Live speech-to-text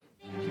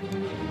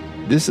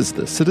This is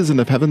the Citizen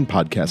of Heaven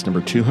podcast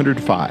number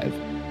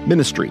 205,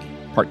 Ministry,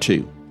 Part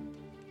 2.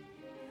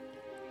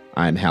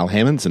 I'm Hal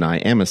Hammonds, and I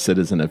am a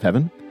citizen of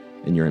heaven,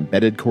 and your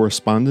embedded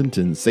correspondent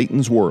in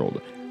Satan's world.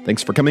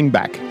 Thanks for coming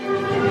back.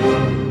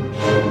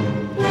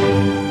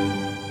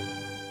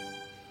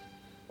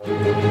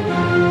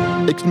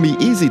 It can be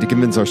easy to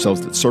convince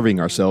ourselves that serving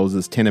ourselves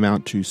is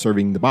tantamount to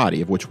serving the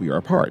body of which we are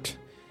a part.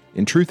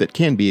 In truth, it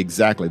can be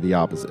exactly the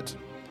opposite.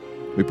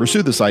 We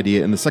pursue this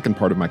idea in the second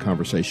part of my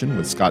conversation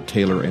with Scott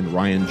Taylor and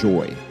Ryan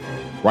Joy.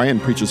 Ryan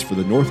preaches for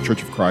the North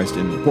Church of Christ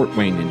in Fort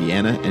Wayne,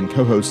 Indiana, and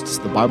co-hosts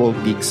the Bible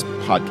Geeks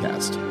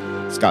podcast.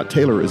 Scott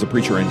Taylor is a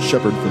preacher and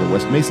shepherd for the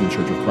West Mason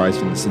Church of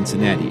Christ in the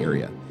Cincinnati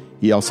area.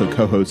 He also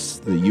co-hosts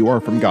the You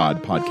Are From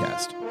God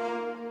podcast.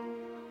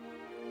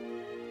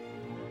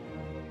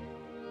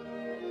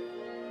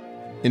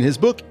 In his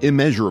book,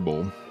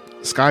 Immeasurable,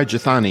 Skye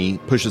Jethani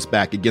pushes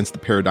back against the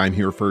paradigm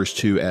he refers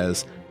to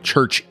as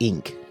Church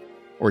Inc.,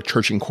 or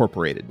Church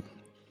Incorporated.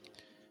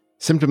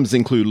 Symptoms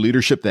include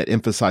leadership that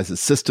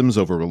emphasizes systems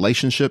over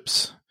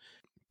relationships,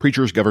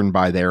 preachers governed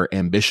by their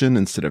ambition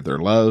instead of their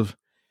love,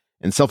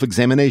 and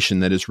self-examination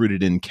that is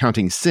rooted in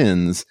counting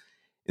sins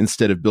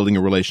instead of building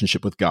a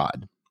relationship with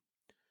God.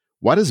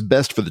 What is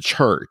best for the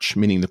church,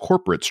 meaning the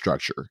corporate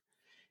structure,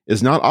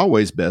 is not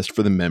always best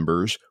for the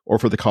members or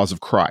for the cause of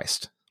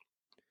Christ.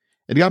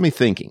 It got me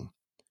thinking,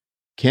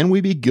 can we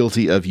be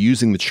guilty of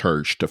using the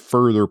church to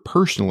further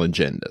personal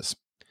agendas?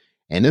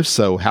 And if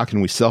so, how can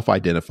we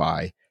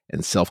self-identify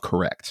and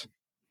self-correct?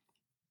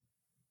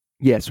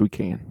 Yes, we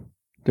can.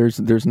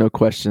 There's no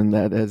question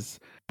that as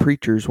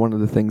preachers, one of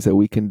the things that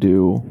we can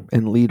do,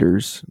 and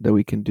leaders that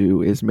we can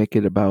do, is make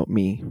it about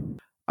me.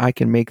 I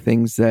can make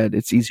things that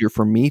it's easier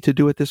for me to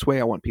do it this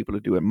way. I want people to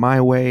do it my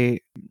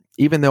way.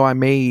 Even though I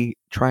may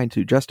try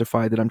to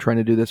justify that I'm trying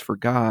to do this for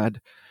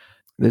God,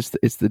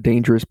 it's the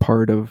dangerous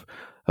part of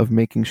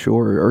making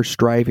sure, or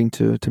striving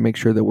to make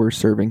sure that we're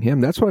serving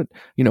Him. That's what,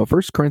 1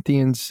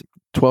 Corinthians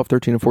 12,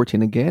 13, and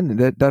 14, again,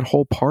 that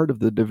whole part of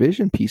the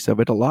division piece of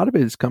it, a lot of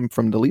it has come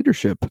from the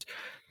leadership.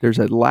 There's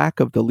a lack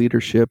of the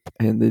leadership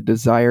and the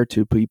desire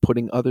to be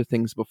putting other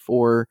things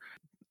before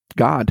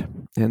God.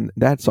 And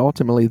that's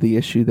ultimately the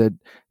issue that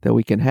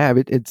we can have.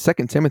 It's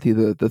 2 Timothy,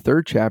 the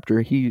third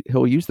chapter,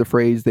 he'll use the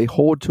phrase, they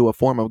hold to a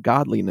form of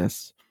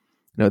godliness,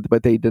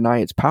 but they deny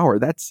its power.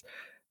 That's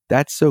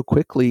so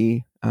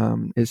quickly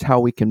is how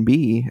we can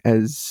be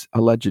as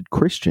alleged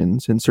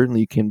Christians, and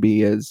certainly you can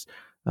be as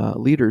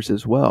leaders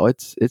as well.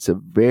 It's a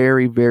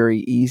very, very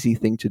easy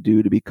thing to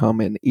do, to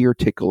become an ear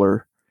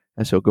tickler,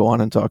 as he'll go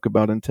on and talk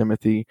about in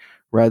Timothy,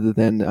 rather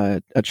than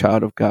a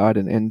child of God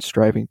and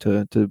striving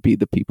to be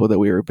the people that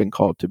we have been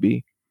called to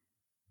be.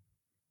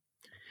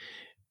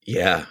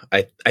 Yeah,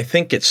 I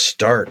think it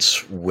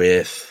starts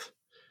with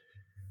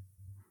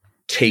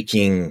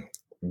taking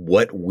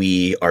what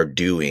we are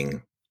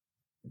doing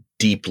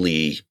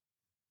deeply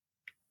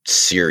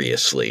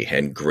seriously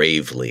and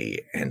gravely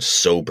and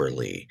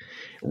soberly,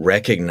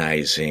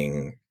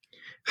 recognizing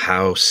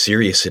how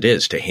serious it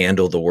is to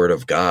handle the Word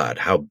of God,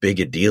 how big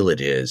a deal it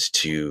is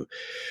to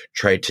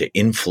try to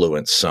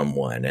influence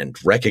someone, and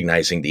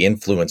recognizing the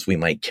influence we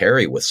might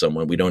carry with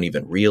someone we don't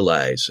even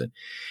realize.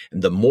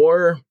 And the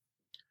more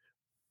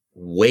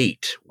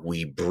weight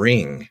we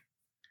bring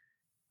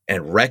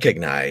and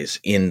recognize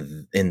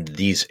in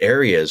these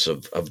areas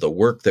of the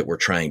work that we're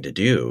trying to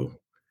do,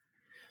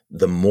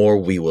 the more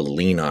we will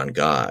lean on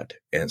God.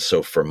 And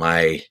so for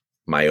my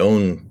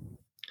own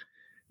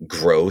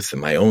growth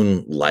and my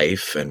own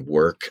life and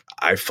work,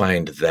 I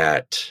find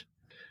that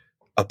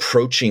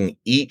approaching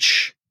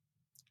each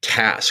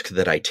task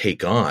that I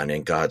take on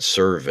in God's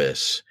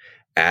service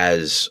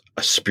as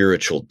a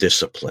spiritual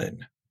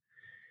discipline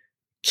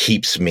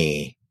keeps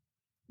me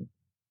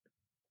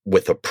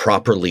with a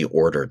properly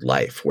ordered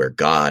life where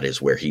God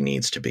is where He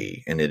needs to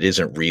be. And it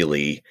isn't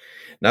really,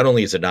 not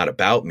only is it not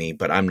about me,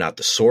 but I'm not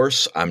the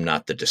source. I'm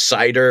not the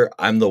decider.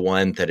 I'm the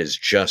one that is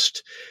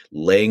just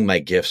laying my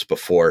gifts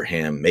before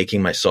Him,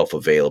 making myself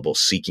available,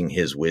 seeking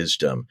His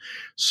wisdom.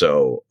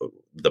 So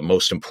the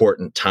most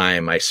important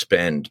time I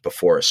spend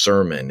before a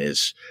sermon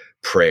is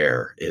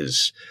prayer,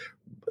 is,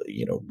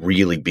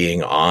 really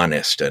being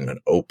honest and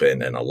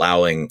open and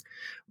allowing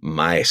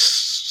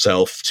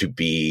myself to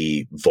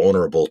be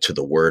vulnerable to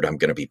the word I'm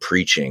going to be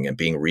preaching, and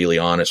being really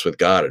honest with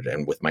God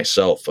and with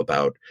myself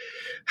about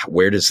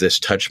where does this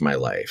touch my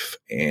life,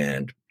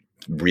 and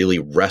really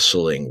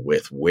wrestling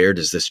with where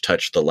does this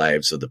touch the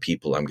lives of the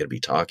people I'm going to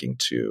be talking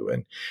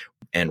to,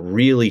 and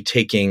really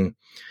taking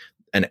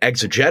an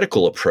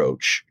exegetical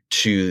approach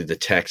to the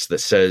text that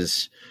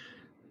says,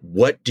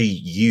 what do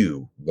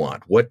you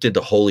want? What did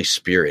the Holy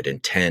Spirit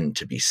intend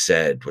to be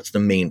said? What's the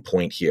main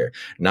point here?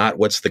 Not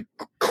what's the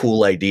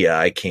cool idea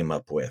I came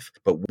up with,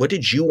 but what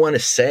did you want to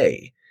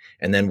say?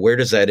 And then where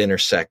does that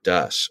intersect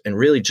us? And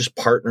really just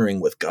partnering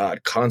with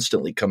God,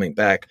 constantly coming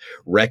back,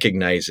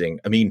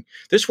 recognizing,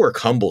 this work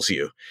humbles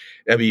you.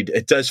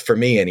 It does for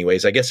me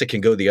anyways. I guess it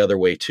can go the other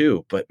way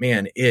too, but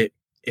man, it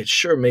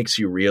sure makes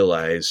you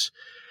realize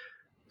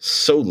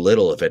so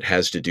little of it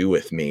has to do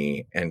with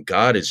me, and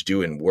God is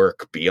doing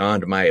work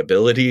beyond my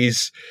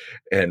abilities.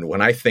 And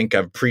when I think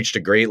I've preached a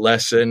great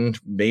lesson,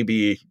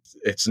 maybe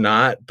it's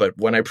not, but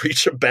when I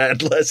preach a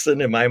bad lesson,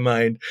 in my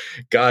mind,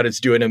 God is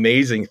doing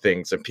amazing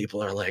things. And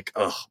people are like,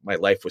 oh, my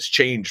life was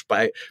changed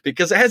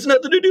because it has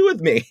nothing to do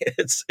with me.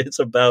 It's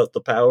about the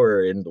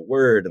power in the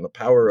word and the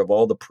power of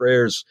all the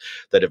prayers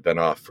that have been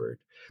offered.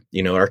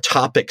 Our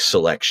topic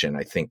selection,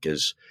 I think,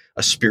 is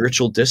a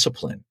spiritual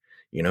discipline.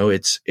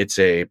 It's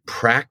a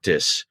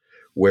practice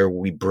where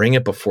we bring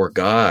it before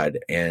God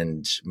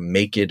and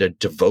make it a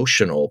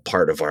devotional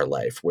part of our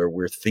life where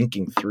we're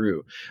thinking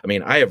through. I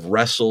mean, I have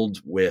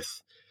wrestled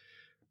with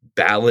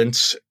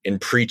balance in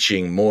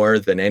preaching more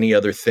than any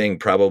other thing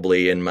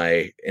probably in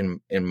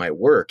my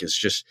work. Is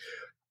just,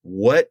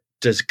 what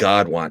does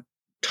God want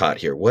taught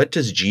here? What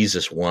does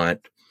Jesus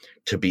want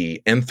to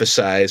be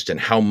emphasized, and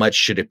how much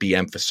should it be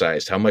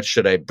emphasized? How much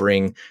should I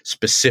bring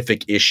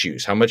specific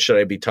issues? How much should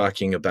I be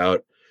talking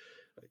about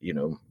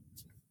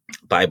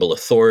Bible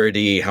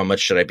authority? How much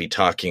should I be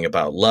talking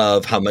about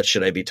love? How much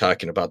should I be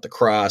talking about the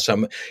cross?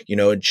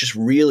 Just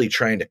really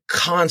trying to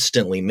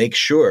constantly make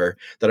sure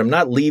that I'm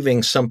not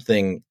leaving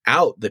something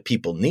out that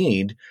people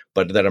need,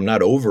 but that I'm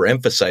not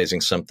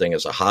overemphasizing something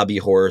as a hobby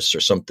horse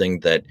or something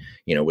that,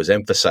 was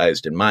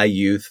emphasized in my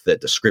youth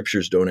that the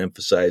scriptures don't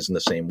emphasize in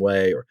the same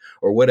way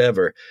or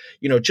whatever,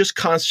 just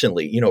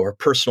constantly, our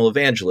personal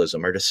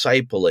evangelism, our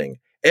discipling,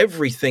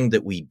 everything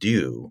that we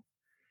do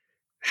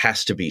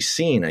has to be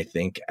seen, I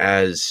think,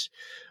 as,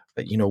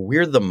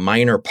 we're the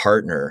minor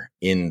partner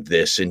in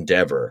this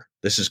endeavor.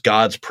 This is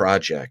God's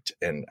project.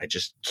 And I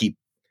just keep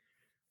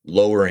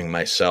lowering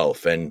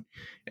myself and,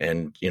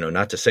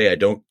 not to say I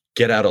don't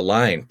get out of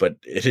line, but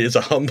it is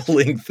a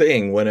humbling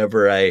thing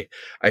whenever I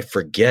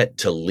forget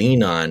to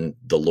lean on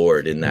the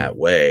Lord in that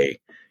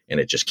way. And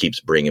it just keeps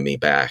bringing me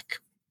back.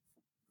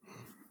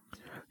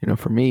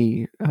 For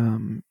me,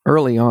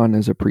 early on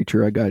as a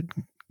preacher, I got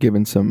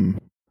given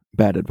some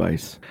bad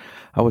advice.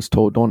 I was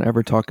told, don't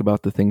ever talk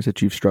about the things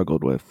that you've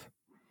struggled with.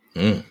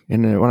 And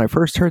when I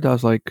first heard that, I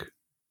was like,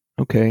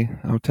 okay,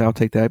 I'll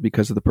take that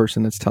because of the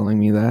person that's telling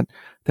me that.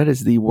 That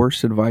is the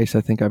worst advice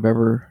I think I've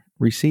ever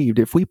received.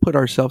 If we put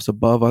ourselves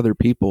above other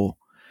people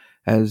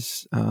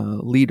as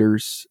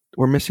leaders,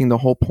 we're missing the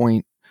whole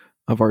point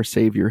of our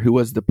Savior, who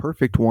was the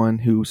perfect one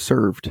who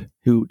served,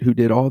 who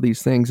did all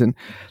these things. And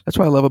that's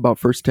what I love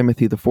about 1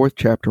 Timothy, the 4th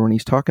chapter, when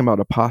he's talking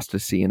about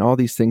apostasy and all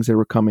these things that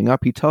were coming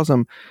up. He tells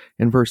them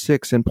in verse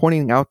 6, and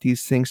pointing out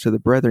these things to the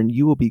brethren,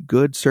 you will be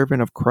good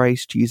servant of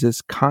Christ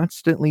Jesus,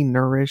 constantly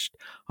nourished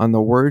on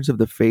the words of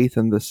the faith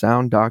and the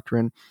sound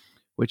doctrine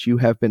which you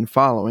have been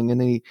following. And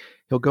then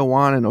he'll go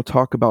on and he'll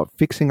talk about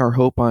fixing our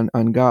hope on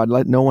God.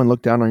 Let no one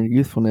look down on your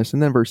youthfulness.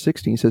 And then verse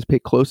 16 says, pay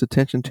close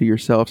attention to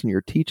yourselves and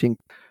your teaching.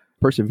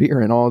 Persevere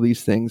in all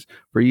these things,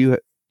 for you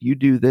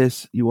do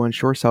this, you will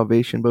ensure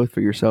salvation both for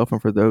yourself and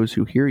for those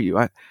who hear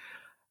you.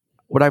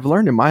 What I've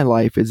learned in my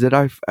life is that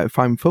if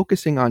I'm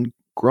focusing on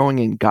growing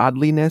in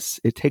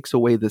godliness, it takes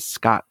away the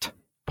Scott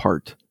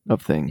part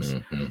of things.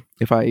 Mm-hmm.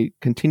 If I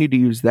continue to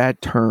use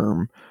that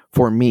term,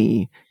 for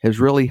me, has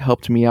really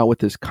helped me out with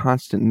this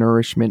constant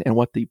nourishment and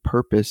what the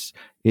purpose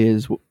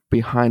is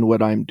behind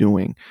what I'm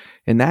doing.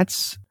 And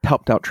that's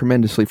helped out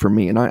tremendously for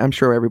me. And I'm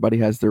sure everybody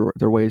has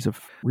their ways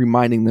of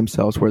reminding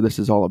themselves where this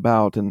is all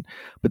about.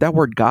 But that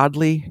word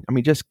godly, I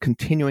mean, just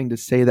continuing to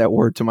say that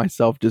word to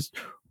myself just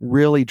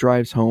really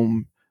drives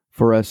home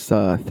for us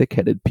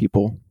thick-headed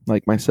people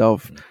like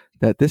myself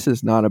that this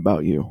is not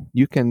about you.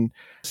 You can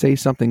say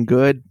something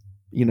good,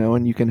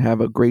 and you can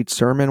have a great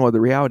sermon. Well,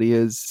 the reality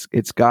is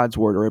it's God's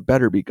word, or it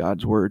better be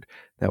God's word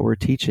that we're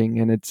teaching.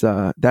 And it's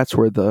that's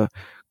where the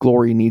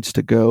glory needs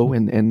to go,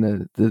 and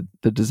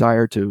the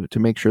desire to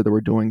make sure that we're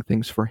doing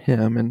things for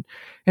him.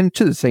 And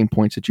to the same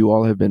points that you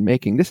all have been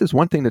making, this is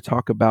one thing to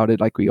talk about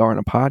it like we are in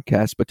a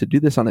podcast, but to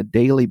do this on a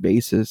daily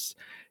basis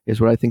is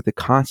what I think the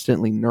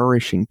constantly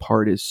nourishing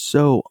part is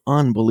so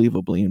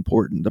unbelievably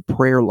important. The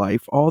prayer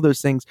life, all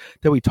those things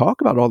that we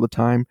talk about all the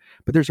time,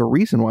 but there's a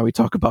reason why we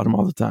talk about them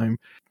all the time.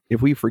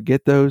 If we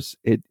forget those,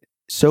 it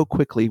so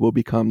quickly will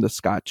become the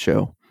Scott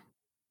show.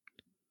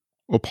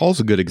 Well, Paul's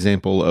a good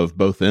example of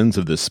both ends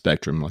of this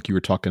spectrum, like you were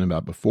talking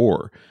about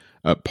before.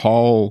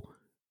 Paul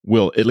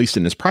will, at least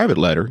in his private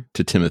letter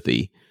to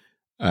Timothy,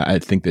 I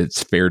think that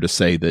it's fair to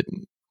say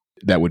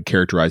that would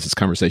characterize his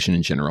conversation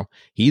in general.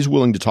 He's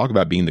willing to talk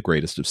about being the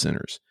greatest of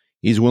sinners.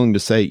 He's willing to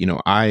say,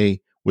 I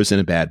was in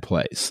a bad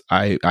place.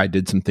 I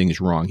did some things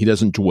wrong. He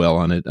doesn't dwell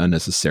on it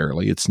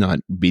unnecessarily. It's not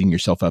beating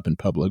yourself up in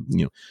public,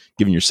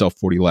 giving yourself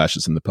 40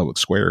 lashes in the public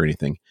square or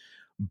anything.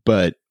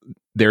 But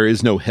there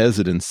is no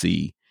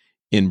hesitancy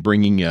in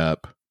bringing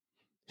up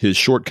his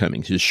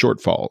shortcomings, his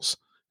shortfalls.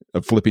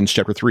 Philippians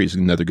chapter 3 is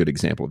another good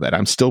example of that.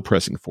 I'm still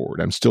pressing forward.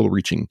 I'm still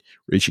reaching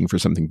for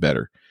something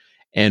better.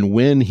 And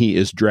when he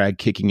is dragged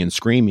kicking and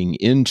screaming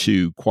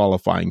into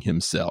qualifying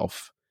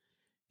himself,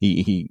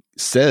 he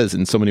says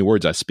in so many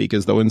words, I speak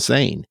as though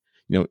insane.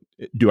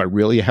 Do I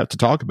really have to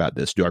talk about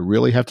this? Do I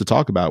really have to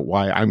talk about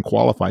why I'm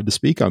qualified to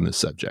speak on this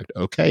subject?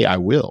 Okay, I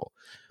will.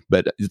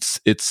 But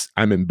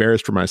I'm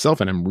embarrassed for myself,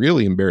 and I'm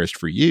really embarrassed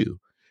for you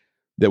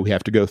that we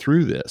have to go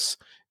through this.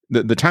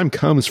 The time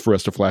comes for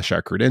us to flash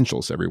our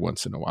credentials every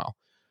once in a while,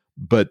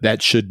 but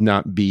that should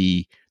not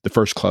be the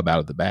first club out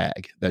of the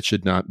bag. That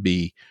should not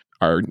be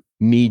our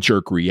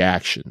knee-jerk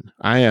reaction.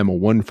 I am a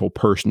wonderful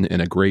person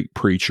and a great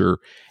preacher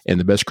and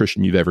the best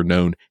Christian you've ever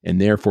known, and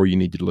therefore you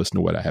need to listen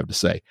to what I have to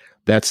say.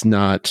 That's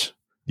not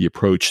the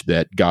approach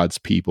that God's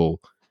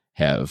people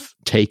have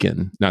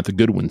taken, not the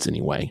good ones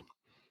anyway.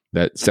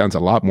 That sounds a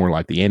lot more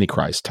like the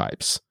Antichrist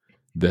types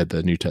that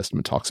the New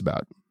Testament talks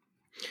about.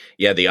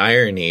 Yeah, the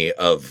irony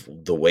of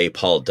the way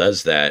Paul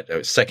does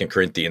that, 2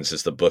 Corinthians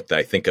is the book that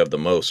I think of the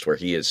most, where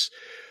he is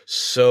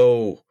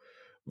so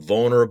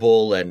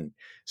vulnerable and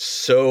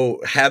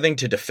so having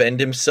to defend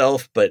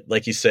himself. But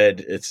like you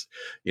said, it's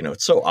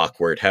so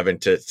awkward having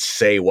to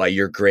say why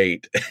you're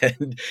great.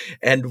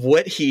 And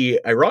what he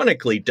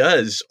ironically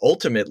does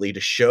ultimately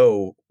to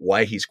show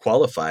why he's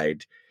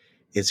qualified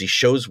is he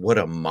shows what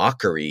a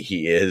mockery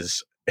he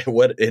is,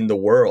 what in the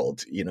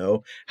world,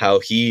 how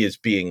he is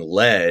being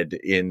led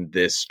in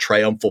this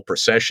triumphal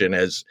procession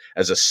as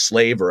a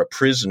slave or a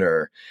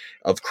prisoner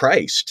of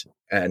Christ,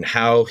 and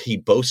how he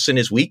boasts in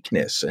his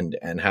weakness,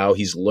 and how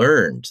he's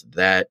learned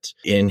that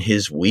in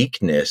his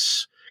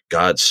weakness,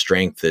 God's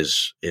strength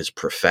is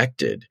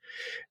perfected.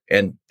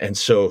 And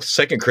so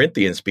 2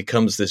 Corinthians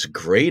becomes this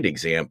great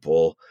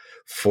example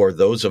for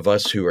those of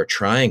us who are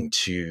trying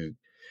to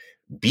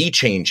be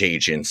change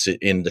agents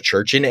in the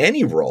church in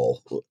any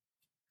role,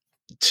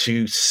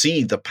 to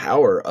see the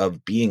power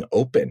of being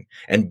open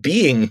and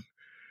being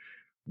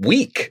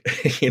weak,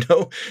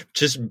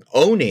 just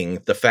owning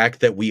the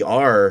fact that we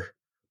are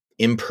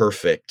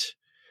imperfect,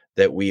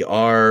 that we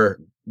are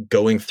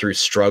going through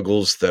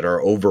struggles that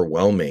are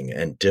overwhelming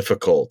and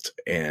difficult.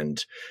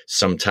 And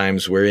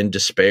sometimes we're in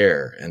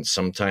despair, and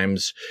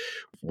sometimes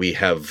we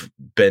have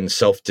been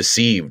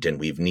self-deceived and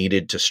we've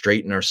needed to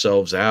straighten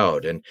ourselves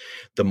out. And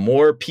the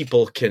more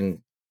people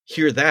can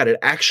hear that, it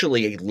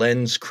actually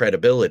lends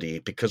credibility,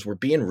 because we're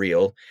being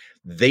real.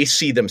 They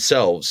see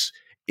themselves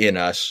in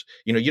us.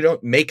 You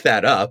don't make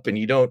that up, and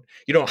you don't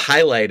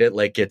highlight it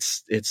like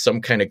it's some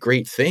kind of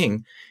great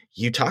thing.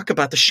 You talk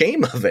about the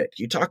shame of it.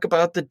 You talk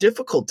about the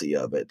difficulty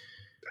of it.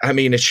 I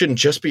mean, it shouldn't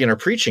just be in our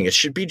preaching. It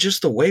should be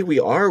just the way we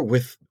are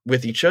with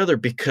each other,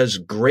 because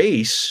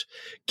grace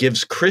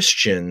gives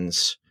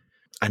Christians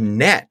a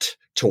net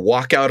to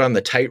walk out on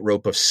the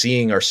tightrope of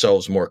seeing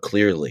ourselves more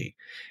clearly,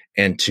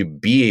 and to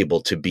be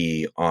able to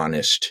be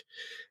honest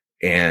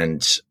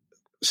and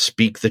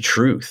speak the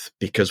truth,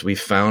 because we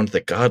found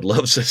that God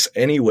loves us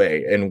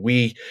anyway, and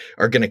we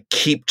are going to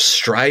keep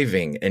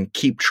striving and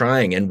keep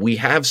trying. And we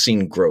have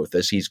seen growth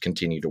as he's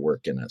continued to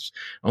work in us.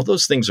 All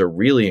those things are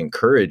really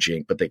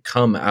encouraging, but they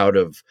come out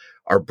of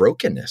our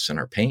brokenness and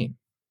our pain.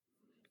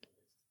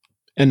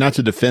 And not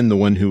to defend the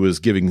one who was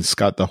giving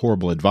Scott the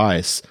horrible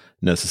advice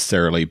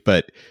necessarily,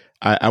 but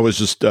I was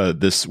just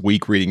this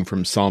week reading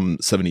from Psalm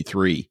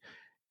 73,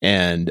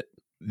 and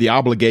the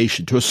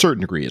obligation, to a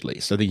certain degree at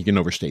least, I think you can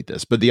overstate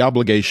this, but the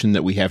obligation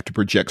that we have to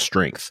project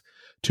strength,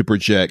 to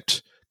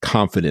project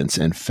confidence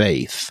and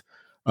faith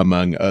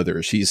among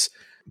others. He's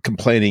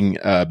complaining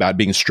about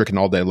being stricken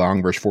all day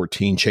long, verse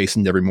 14,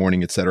 chastened every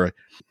morning, etc.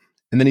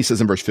 And then he says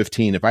in verse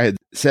 15, if I had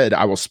said,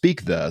 I will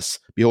speak thus,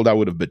 behold, I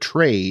would have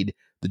betrayed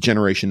the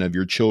generation of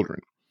your children.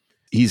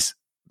 He's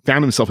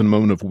found himself in a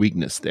moment of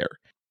weakness there.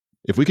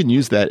 If we can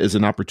use that as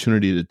an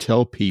opportunity to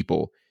tell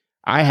people,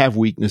 I have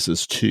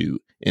weaknesses too,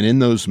 and in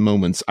those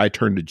moments, I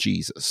turn to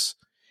Jesus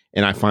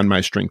and I find my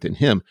strength in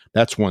him.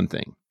 That's one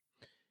thing.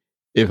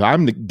 If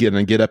I'm going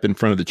to get up in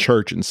front of the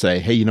church and say,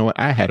 hey, you know what?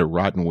 I had a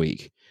rotten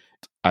week.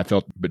 I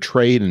felt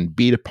betrayed and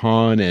beat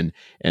upon,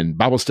 and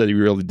Bible study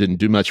really didn't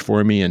do much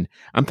for me. And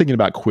I'm thinking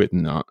about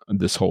quitting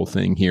this whole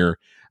thing here.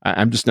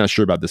 I'm just not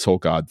sure about this whole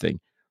God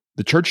thing.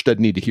 The church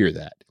doesn't need to hear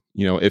that.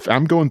 If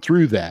I'm going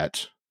through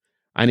that,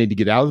 I need to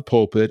get out of the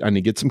pulpit. I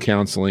need to get some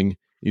counseling,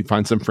 you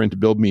find some friend to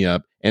build me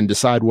up, and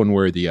decide one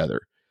way or the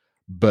other.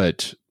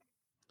 But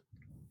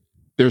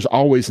there's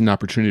always an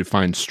opportunity to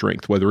find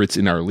strength, whether it's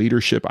in our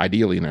leadership,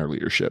 ideally in our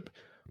leadership.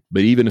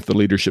 But even if the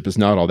leadership is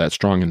not all that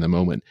strong in the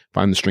moment,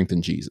 find the strength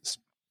in Jesus.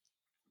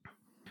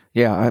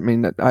 Yeah, I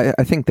mean, I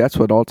think that's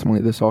what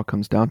ultimately this all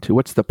comes down to.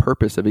 What's the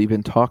purpose of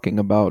even talking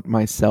about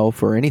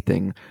myself or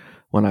anything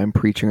when I'm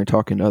preaching or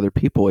talking to other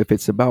people? If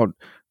it's about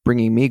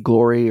bringing me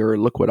glory, or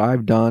look what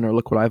I've done, or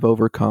look what I've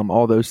overcome,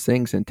 all those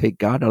things, and take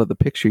God out of the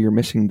picture, you're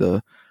missing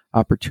the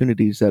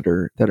opportunities that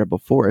are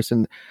before us.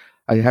 And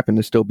I happen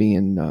to still be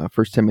in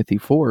 1 Timothy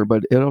 4,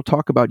 but it'll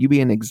talk about you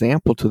being an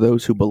example to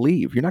those who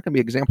believe. You're not going to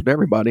be an example to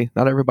everybody.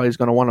 Not everybody's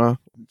going to want to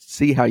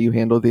see how you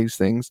handle these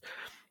things.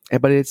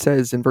 But it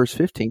says in verse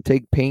 15,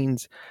 take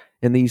pains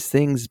in these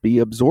things, be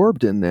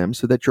absorbed in them,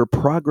 so that your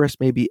progress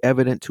may be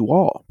evident to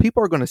all.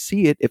 People are going to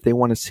see it if they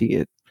want to see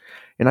it.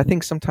 And I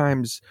think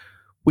sometimes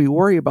we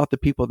worry about the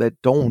people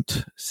that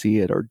don't see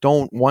it or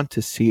don't want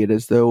to see it,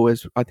 as though,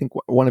 as I think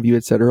one of you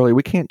had said earlier,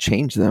 we can't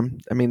change them.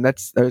 I mean,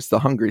 that's the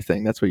hungry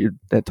thing. That's what you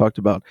talked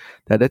about,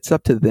 that it's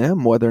up to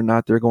them whether or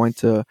not they're going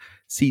to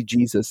see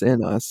Jesus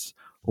in us,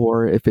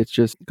 or if it's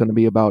just going to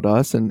be about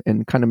us and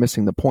kind of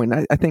missing the point.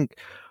 I think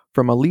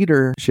from a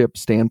leadership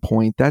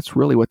standpoint, that's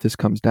really what this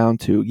comes down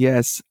to.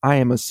 Yes, I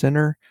am a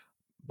sinner.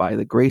 By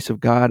the grace of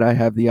God, I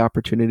have the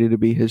opportunity to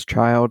be his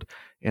child,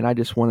 and I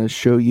just want to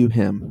show you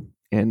him.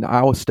 And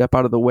I will step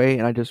out of the way,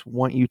 and I just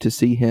want you to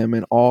see him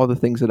in all the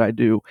things that I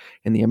do.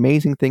 And the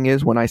amazing thing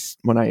is when I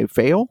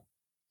fail,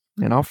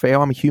 and I'll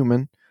fail, I'm a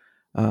human,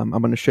 I'm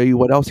going to show you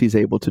what else he's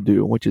able to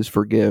do, which is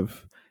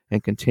forgive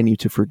and continue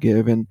to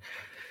forgive. And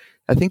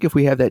I think if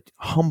we have that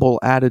humble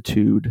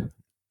attitude,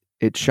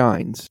 it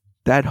shines.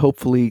 That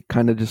hopefully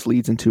kind of just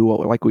leads into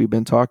what, like we've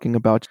been talking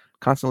about,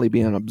 constantly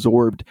being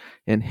absorbed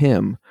in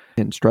him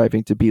and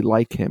striving to be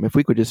like him. If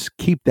we could just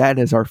keep that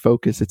as our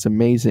focus, it's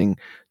amazing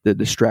the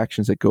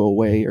distractions that go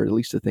away, or at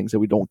least the things that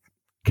we don't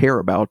care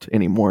about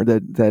anymore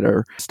that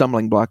are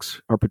stumbling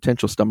blocks or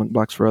potential stumbling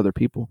blocks for other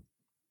people.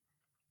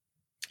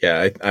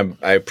 Yeah,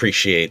 I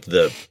appreciate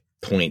the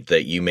point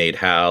that you made,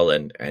 Hal,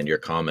 and your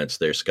comments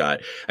there, Scott.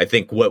 I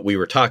think what we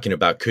were talking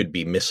about could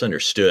be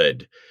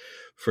misunderstood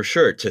for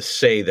sure, to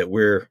say that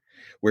we're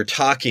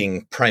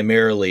talking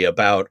primarily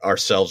about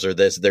ourselves, or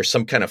there's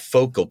some kind of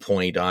focal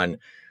point on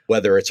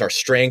whether it's our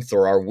strength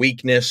or our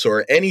weakness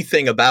or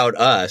anything about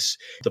us.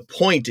 The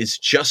point is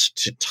just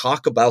to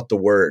talk about the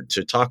word,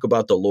 to talk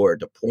about the Lord,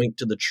 to point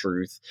to the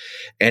truth,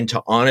 and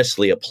to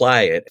honestly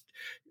apply it.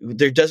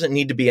 There doesn't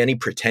need to be any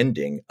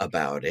pretending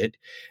about it.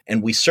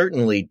 And we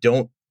certainly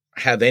don't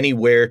have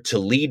anywhere to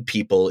lead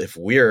people if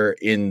we're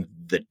in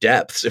the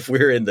depths, if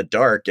we're in the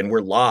dark and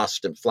we're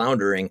lost and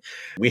floundering.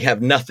 We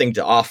have nothing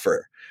to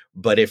offer.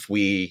 But if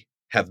we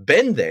have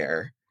been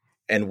there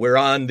and we're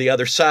on the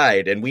other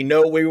side, and we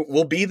know we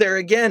will be there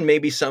again,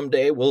 maybe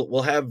someday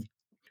we'll have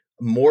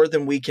more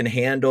than we can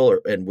handle,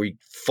 and we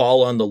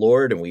fall on the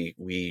Lord and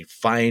we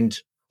find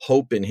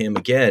hope in him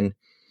again.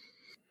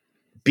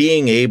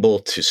 Being able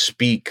to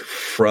speak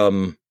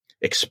from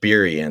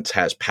experience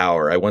has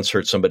power. I once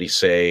heard somebody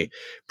say,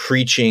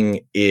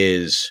 preaching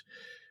is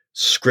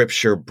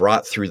scripture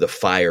brought through the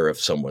fire of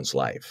someone's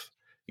life.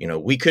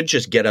 We could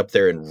just get up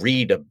there and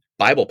read a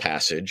Bible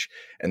passage,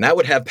 and that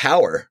would have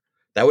power,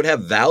 that would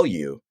have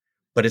value,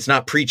 but it's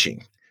not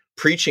preaching.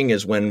 Preaching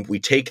is when we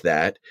take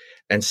that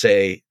and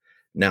say,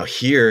 now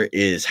here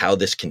is how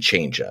this can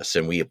change us,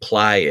 and we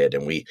apply it,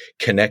 and we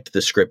connect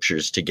the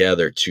scriptures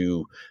together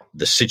to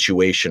the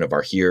situation of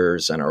our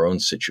hearers and our own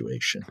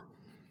situation.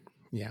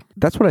 Yeah,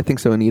 that's what I think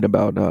so neat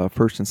about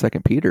 1st and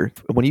 2nd Peter.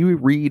 When you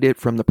read it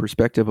from the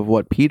perspective of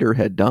what Peter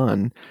had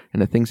done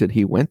and the things that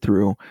he went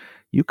through,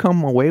 you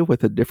come away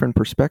with a different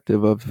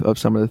perspective of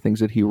some of the things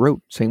that he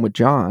wrote. Same with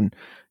John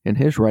in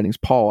his writings,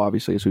 Paul,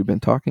 obviously, as we've been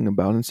talking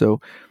about. And so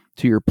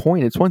to your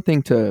point, it's one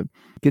thing to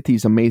get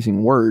these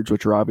amazing words,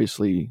 which are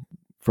obviously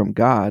from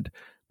God,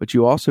 but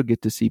you also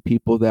get to see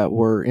people that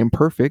were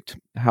imperfect,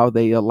 how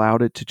they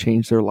allowed it to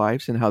change their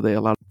lives and how they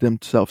allowed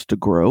themselves to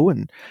grow.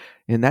 And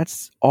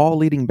that's all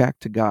leading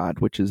back to God,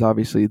 which is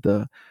obviously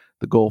the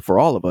goal for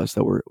all of us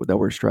that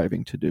we're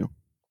striving to do.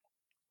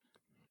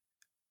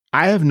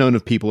 I have known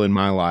of people in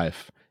my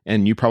life,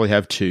 and you probably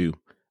have too,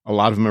 a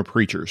lot of them are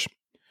preachers,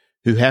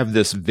 who have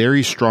this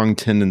very strong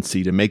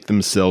tendency to make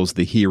themselves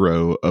the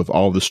hero of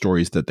all the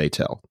stories that they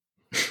tell.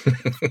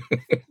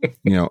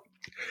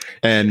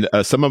 And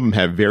some of them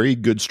have very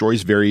good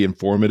stories, very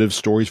informative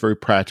stories, very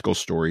practical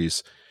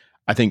stories.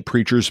 I think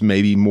preachers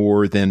maybe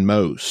more than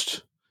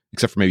most,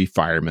 except for maybe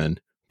firemen,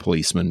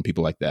 policemen,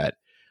 people like that,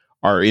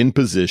 are in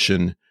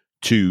position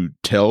to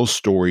tell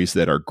stories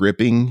that are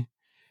gripping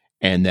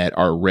and that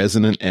are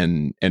resonant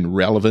and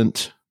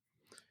relevant.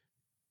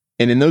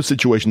 And in those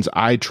situations,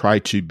 I try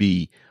to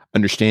be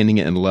understanding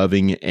and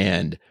loving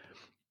and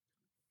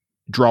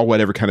draw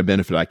whatever kind of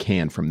benefit I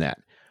can from that.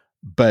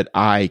 But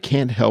I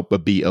can't help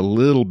but be a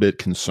little bit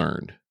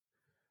concerned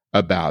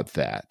about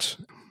that.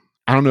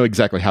 I don't know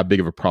exactly how big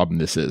of a problem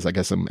this is. I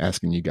guess I'm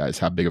asking you guys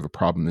how big of a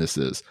problem this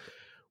is.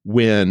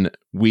 When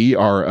we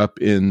are up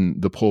in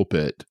the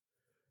pulpit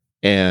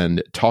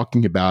and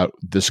talking about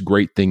this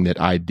great thing that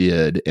I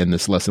did and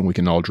this lesson we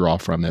can all draw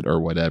from it or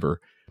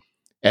whatever,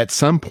 at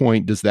some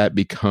point, does that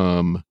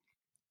become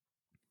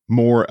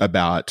more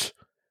about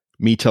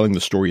me telling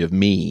the story of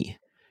me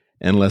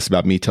and less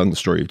about me telling the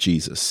story of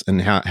Jesus?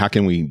 And how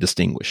can we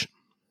distinguish?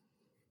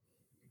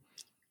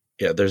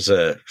 Yeah, there's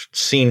a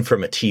scene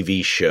from a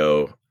TV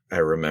show I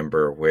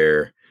remember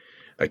where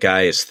a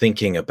guy is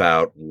thinking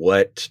about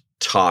what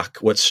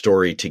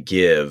story to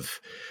give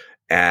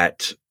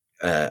at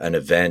an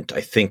event.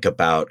 I think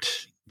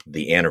about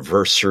the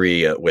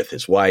anniversary with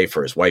his wife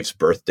or his wife's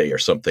birthday or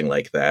something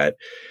like that.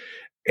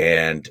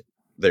 And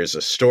there's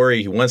a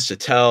story he wants to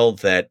tell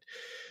that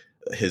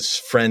his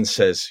friend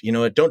says, you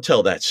know what, don't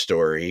tell that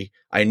story.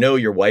 I know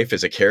your wife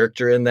is a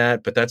character in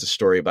that, but that's a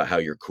story about how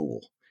you're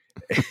cool.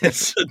 And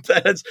so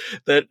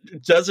that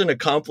doesn't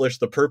accomplish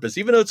the purpose,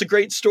 even though it's a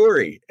great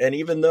story. And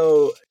even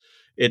though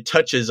it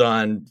touches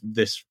on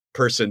this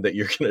person that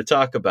you're going to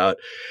talk about,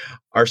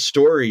 our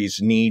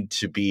stories need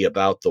to be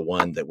about the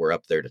one that we're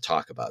up there to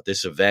talk about.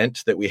 This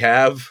event that we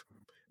have,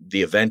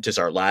 the event is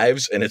our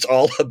lives, and it's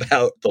all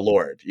about the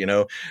Lord.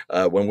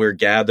 When we're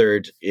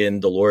gathered in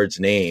the Lord's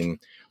name,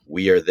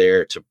 we are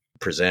there to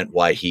present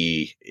why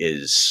he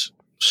is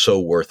so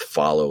worth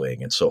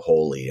following and so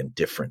holy and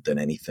different than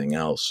anything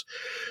else.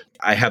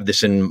 I have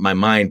this in my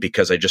mind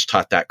because I just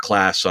taught that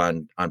class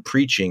on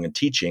preaching and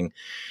teaching.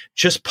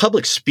 Just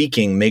public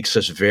speaking makes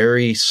us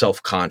very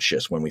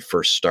self-conscious when we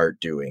first start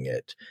doing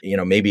it.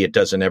 Maybe it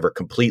doesn't ever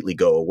completely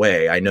go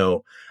away. I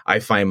know I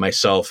find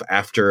myself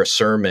after a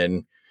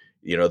sermon,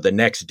 the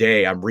next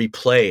day I'm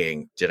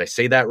replaying. Did I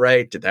say that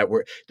right? Did that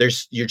work?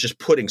 You're just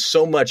putting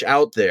so much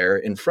out there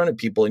in front of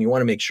people, and you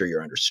want to make sure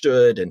you're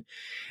understood.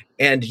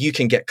 And you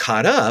can get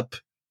caught up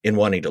in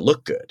wanting to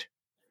look good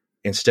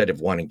instead of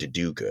wanting to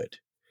do good.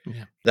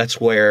 Yeah.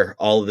 That's where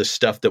all of this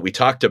stuff that we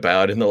talked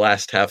about in the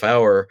last half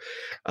hour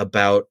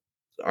about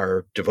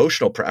our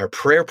devotional, our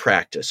prayer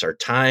practice, our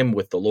time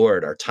with the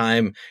Lord, our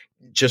time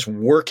just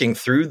working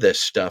through this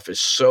stuff is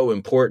so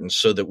important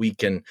so that we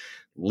can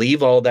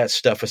leave all that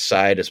stuff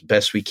aside as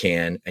best we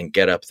can and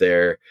get up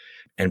there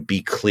and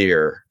be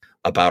clear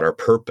about our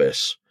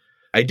purpose.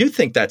 I do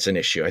think that's an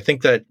issue. I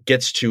think that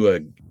gets to a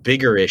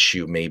bigger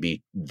issue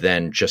maybe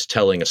than just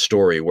telling a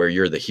story where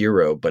you're the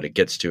hero, but it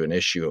gets to an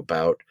issue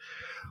about,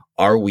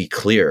 are we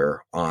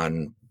clear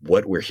on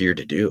what we're here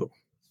to do?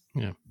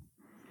 Yeah.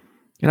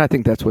 And I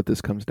think that's what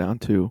this comes down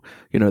to.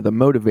 The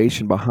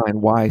motivation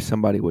behind why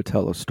somebody would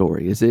tell a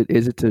story. Is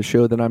it to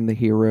show that I'm the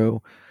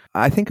hero?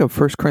 I think of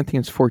 1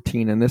 Corinthians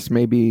 14, and this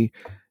may be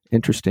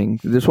interesting.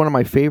 This is one of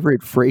my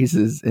favorite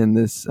phrases in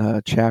this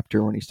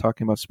chapter when he's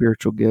talking about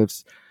spiritual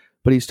gifts.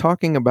 But he's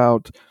talking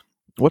about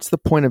what's the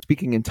point of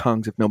speaking in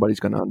tongues if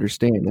nobody's going to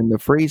understand? And the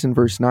phrase in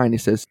verse 9, he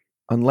says,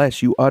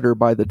 unless you utter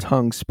by the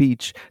tongue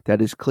speech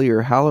that is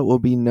clear, how it will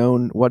be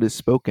known what is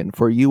spoken,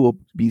 for you will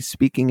be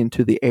speaking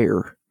into the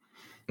air.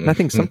 And I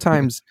think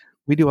sometimes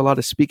we do a lot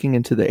of speaking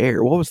into the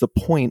air. What was the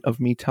point of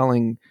me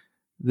telling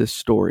this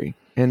story?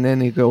 And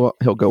then he'll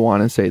go on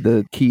and say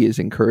the key is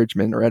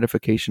encouragement or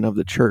edification of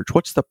the church.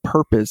 What's the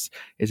purpose?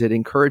 Is it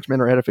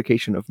encouragement or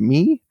edification of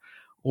me?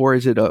 Or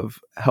is it of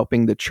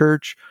helping the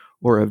church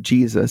or of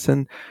Jesus?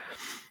 And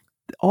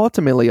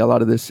ultimately, all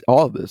of this,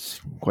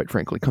 quite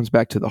frankly, comes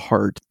back to the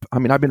heart. I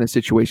mean, I've been in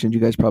situations, you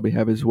guys probably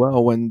have as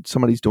well, when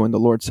somebody's doing the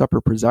Lord's Supper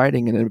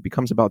presiding and it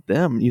becomes about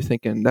them. You're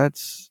thinking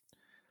that's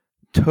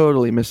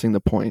totally missing the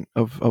point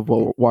of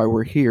why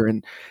we're here.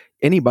 And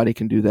anybody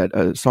can do that.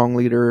 A song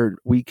leader,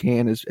 we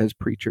can as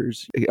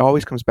preachers. It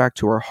always comes back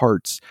to our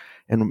hearts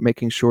and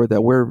making sure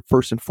that we're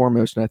first and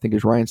foremost, and I think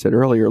as Ryan said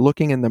earlier,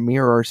 looking in the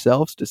mirror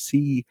ourselves to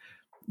see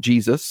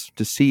Jesus,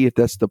 to see if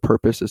that's the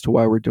purpose as to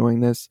why we're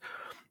doing this,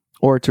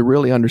 or to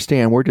really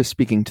understand we're just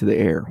speaking to the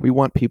air. We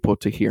want people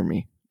to hear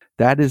me.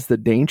 That is the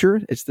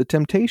danger. It's the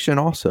temptation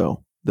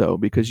also, though,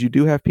 because you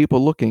do have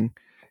people looking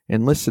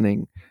and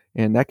listening,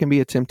 and that can be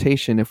a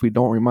temptation if we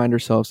don't remind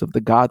ourselves of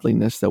the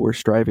godliness that we're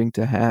striving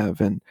to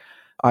have. And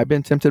I've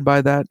been tempted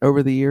by that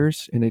over the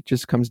years, and it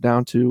just comes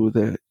down to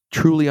the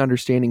truly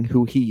understanding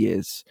who he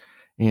is.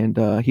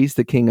 And he's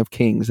the King of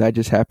Kings. I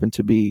just happen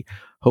to be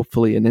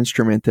hopefully an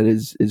instrument that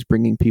is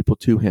bringing people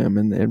to him.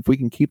 And if we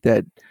can keep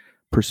that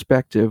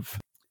perspective,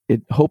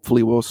 it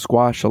hopefully will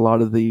squash a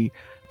lot of the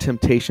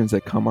temptations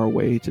that come our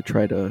way to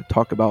try to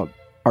talk about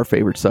our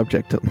favorite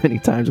subject many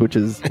times, which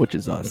is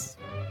us.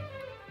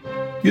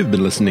 You have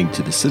been listening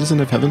to the Citizen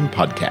of Heaven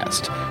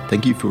podcast.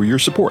 Thank you for your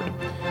support.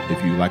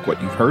 If you like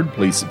what you've heard,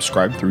 please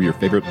subscribe through your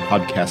favorite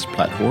podcast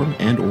platform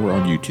and or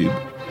on YouTube.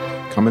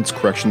 Comments,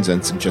 corrections,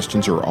 and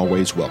suggestions are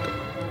always welcome.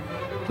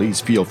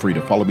 Please feel free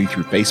to follow me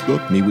through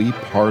Facebook, MeWe,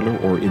 Parler,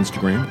 or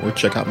Instagram, or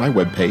check out my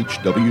webpage,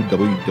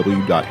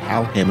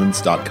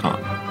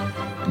 www.halhammonds.com.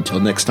 Until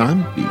next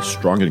time, be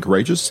strong and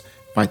courageous,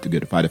 fight the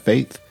good fight of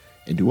faith,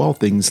 and do all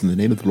things in the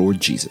name of the Lord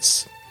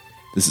Jesus.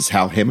 This is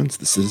Hal Hammonds,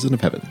 the Citizen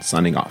of Heaven,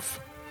 signing off.